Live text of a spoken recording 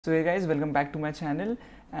So hey guys, welcome back to my channel,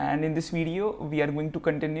 and in this video we are going to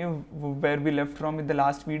continue where we left from in the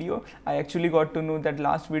last video. I actually got to know that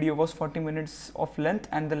last video was 40 minutes of length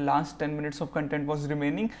and the last 10 minutes of content was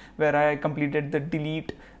remaining, where I completed the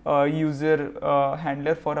delete user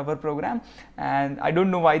handler for our program. And I don't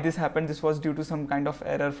know why this happened. This was due to some kind of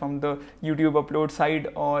error from the YouTube upload side,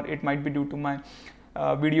 or it might be due to my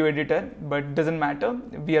video editor, but doesn't matter.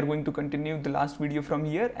 We are going to continue the last video from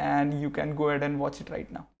here, and you can go ahead and watch it right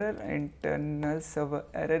now. Internal server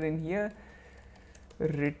error in here,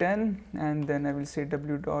 return, and then I will say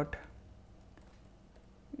w dot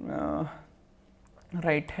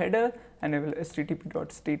write header, and I will http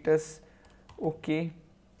dot status okay.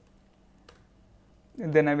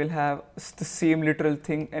 And then I will have the same literal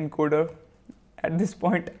thing encoder. At this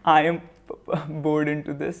point I am bored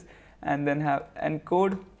into this, and then have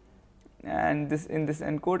encode, and this in this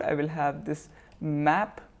encode I will have this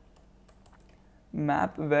map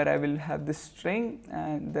where I will have this string,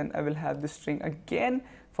 and then I will have this string again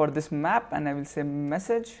for this map, and I will say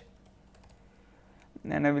message,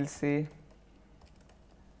 and I will say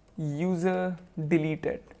user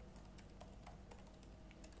deleted.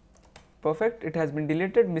 Perfect, it has been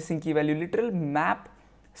deleted. Missing key value literal, map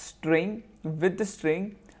string with the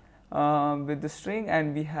string, and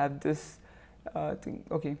we have this thing.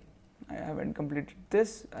 Okay, I haven't completed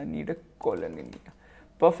this. I need a colon in here.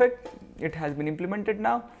 Perfect, it has been implemented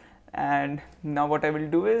now. And now what I will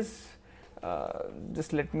do is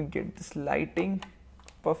just let me get this lighting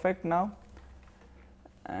perfect now.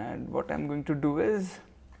 And what I'm going to do is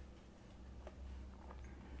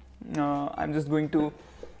I'm just going to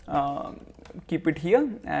keep it here,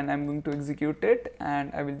 and I'm going to execute it, and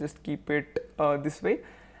I will just keep it this way,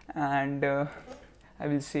 and I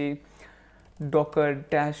will say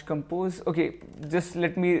docker-compose. Okay, just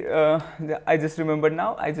let me I just remembered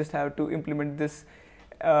now. I just have to implement this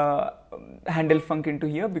handle func into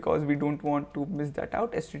here, because we don't want to miss that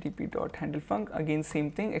out. http.handlefunc, again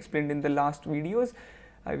same thing explained in the last videos.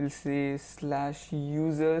 I will say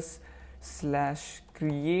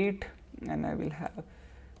 /users/create, and I will have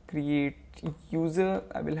create user.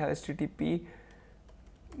 I will have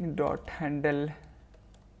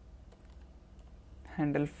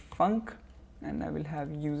http.handlefunc, and I will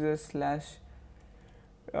have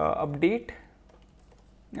user/update.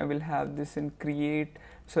 I will have this in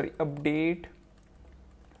update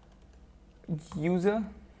user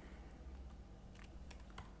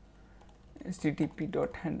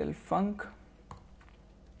http.handlefunc,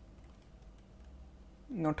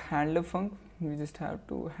 not handler func, we just have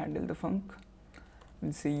to handle the func.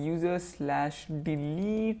 We'll say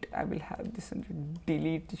user/delete. I will have this under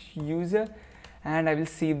delete user, and I will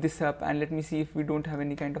save this up, and let me see if we don't have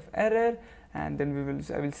any kind of error, and then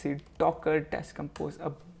I will say docker-compose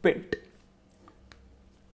a build.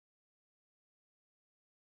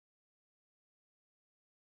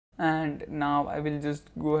 And now I will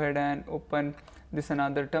just go ahead and open this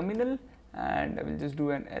another terminal, and I will just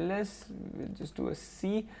do an ls, we'll just do a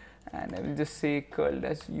c, and I will just say curl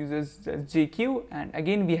as users jq, and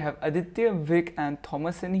again we have Aditya, Vic and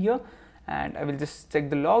Thomas in here, and I will just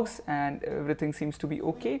check the logs, and everything seems to be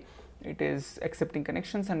okay. It is accepting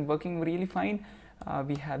connections and working really fine.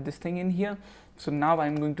 We have this thing in here. So now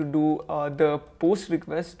I'm going to do the post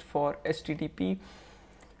request for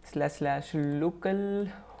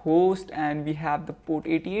http://localhost, and we have the port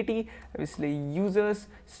 8080. I will say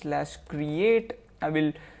users/create. I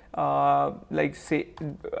will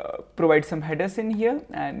provide some headers in here,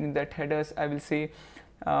 and in that headers I will say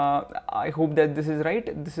I hope that this is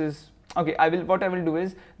right. This is okay. What I will do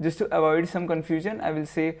is, just to avoid some confusion, I will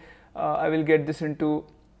say I will get this into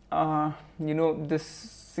this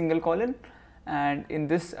single colon, and in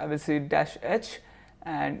this I will say -h,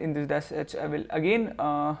 and in this -h I will again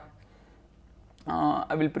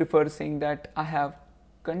I will prefer saying that I have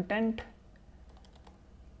content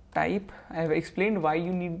type. I have explained why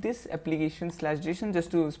you need this application/JSON,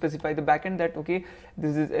 just to specify the backend that okay,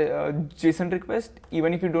 this is a JSON request.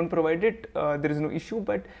 Even if you don't provide it, there is no issue,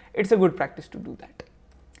 but it's a good practice to do that.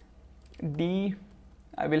 D,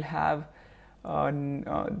 I will have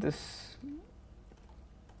this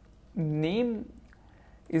name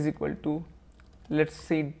is equal to, let's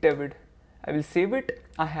say, David. I will save it.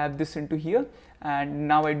 I have this into here, and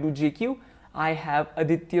now I do JQ. I have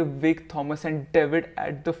Aditya, Vic, Thomas and David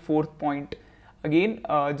at the 4th point. Again,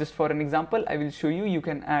 just for an example, I will show you. You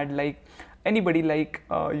can add like anybody, like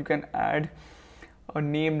you can add a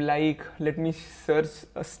name like, let me search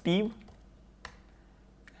Steve,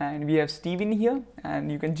 and we have Steve in here,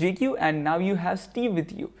 and you can JQ, and now you have Steve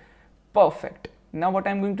with you. Perfect. Now what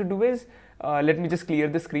I'm going to do is, let me just clear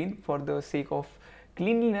the screen for the sake of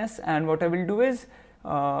cleanliness, and what I will do is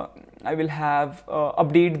I will have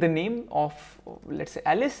update the name of, let's say,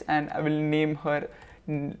 Alice, and I will name her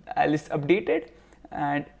Alice updated,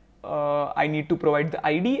 and I need to provide the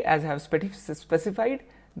ID as I have specified.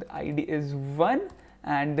 The ID is 1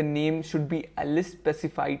 and the name should be Alice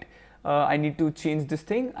specified. I need to change this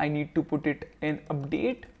thing. I need to put it in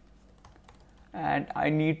update, and I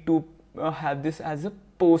need to have this as a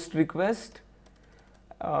post request,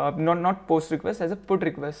 not post request, as a put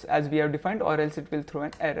request as we have defined, or else it will throw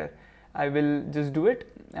an error. I will just do it,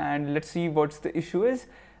 and let's see what's the issue is.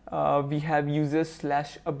 We have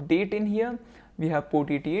users/update in here. We have port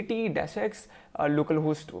 8080-X,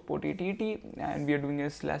 localhost port 8080, and we are doing a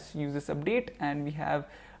 /users update, and we have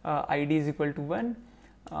ID is equal to 1.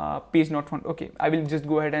 Page not found. Okay, I will just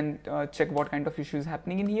go ahead and check what kind of issue is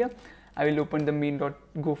happening in here. I will open the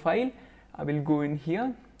main.go file. I will go in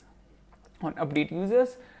here on update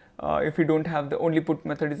users. If you don't have, the only put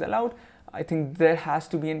method is allowed. I think there has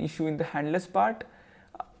to be an issue in the handlers part.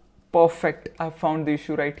 Perfect, I found the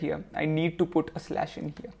issue right here. I need to put a slash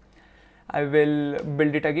in here. I will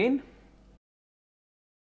build it again.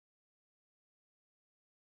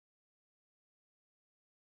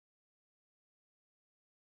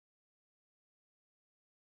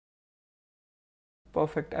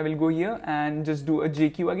 Perfect, I will go here and just do a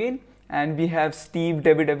JQ again, and we have Steve,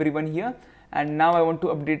 David, everyone here, and now I want to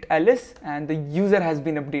update Alice, and the user has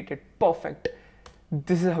been updated. Perfect,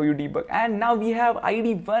 this is how you debug, and now we have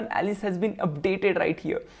ID 1, Alice has been updated right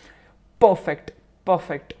here. Perfect,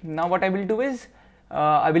 perfect. Now what I will do is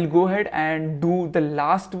I will go ahead and do the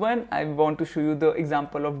last one. I want to show you the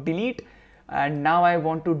example of delete, and now I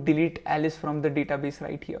want to delete Alice from the database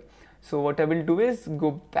right here. So what I will do is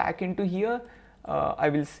go back into here. I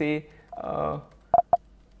will say I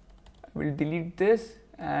will delete this,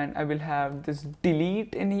 and I will have this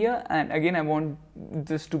delete in here, and again I want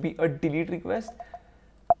this to be a delete request.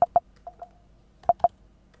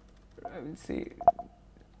 I will say,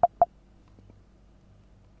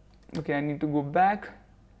 okay, I need to go back.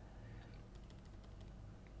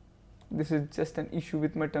 This is just an issue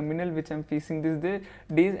with my terminal which I'm facing these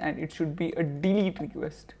days, and it should be a delete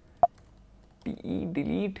request.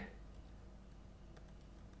 Delete.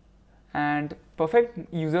 And perfect,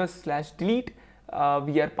 user/delete.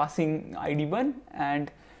 We are passing ID 1,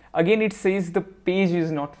 and again it says the page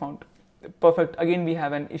is not found. Perfect, again we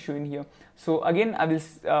have an issue in here. So again I will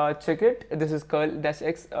check it. This is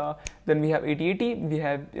curl-x, then we have 8080, we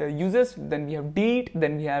have users, then we have delete,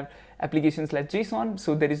 then we have applications/JSON.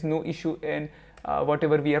 So there is no issue in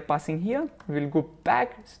whatever we are passing here. We will go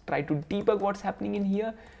back, try to debug what's happening in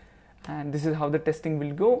here, and this is how the testing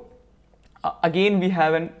will go. Again we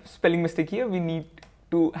have a spelling mistake here. We need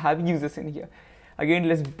to have users in here. Again,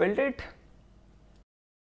 let's build it.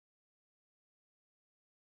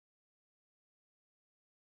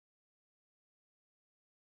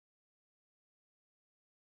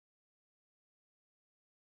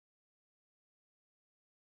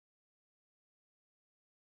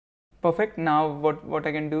 Perfect. Now what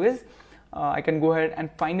I can do is I can go ahead and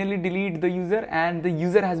finally delete the user, and the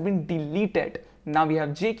user has been deleted. Now we have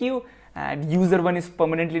JQ, and user 1 is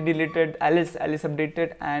permanently deleted, Alice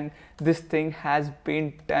updated, and this thing has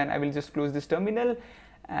been done. I will just close this terminal,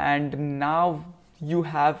 and now you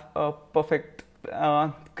have a perfect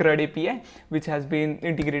CRUD API which has been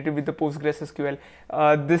integrated with the PostgreSQL.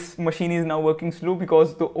 This machine is now working slow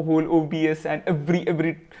because the whole OBS and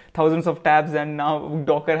every thousands of tabs, and now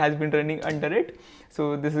Docker has been running under it.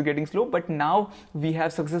 So this is getting slow, but now we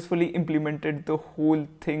have successfully implemented the whole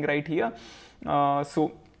thing right here.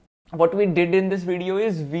 So what we did in this video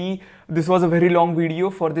is this was a very long video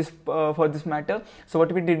for this matter. So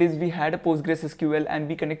what we did is we had a PostgreSQL and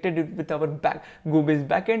we connected it with our Go-based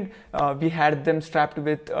backend. We had them strapped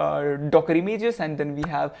with Docker images, and then we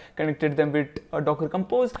have connected them with Docker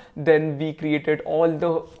Compose. Then we created all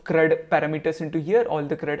the CRUD parameters into here, all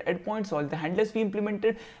the CRUD endpoints, all the handlers we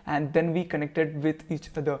implemented, and then we connected with each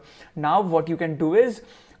other. Now what you can do is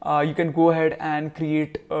you can go ahead and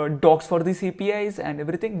create docs for these APIs and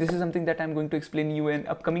everything. This is something that I'm going to explain you in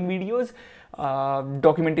upcoming videos.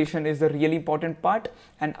 Documentation is a really important part,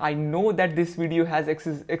 and I know that this video has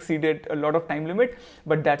exceeded a lot of time limit,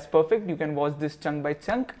 but that's perfect. You can watch this chunk by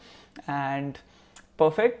chunk, and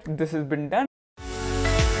perfect. This has been done.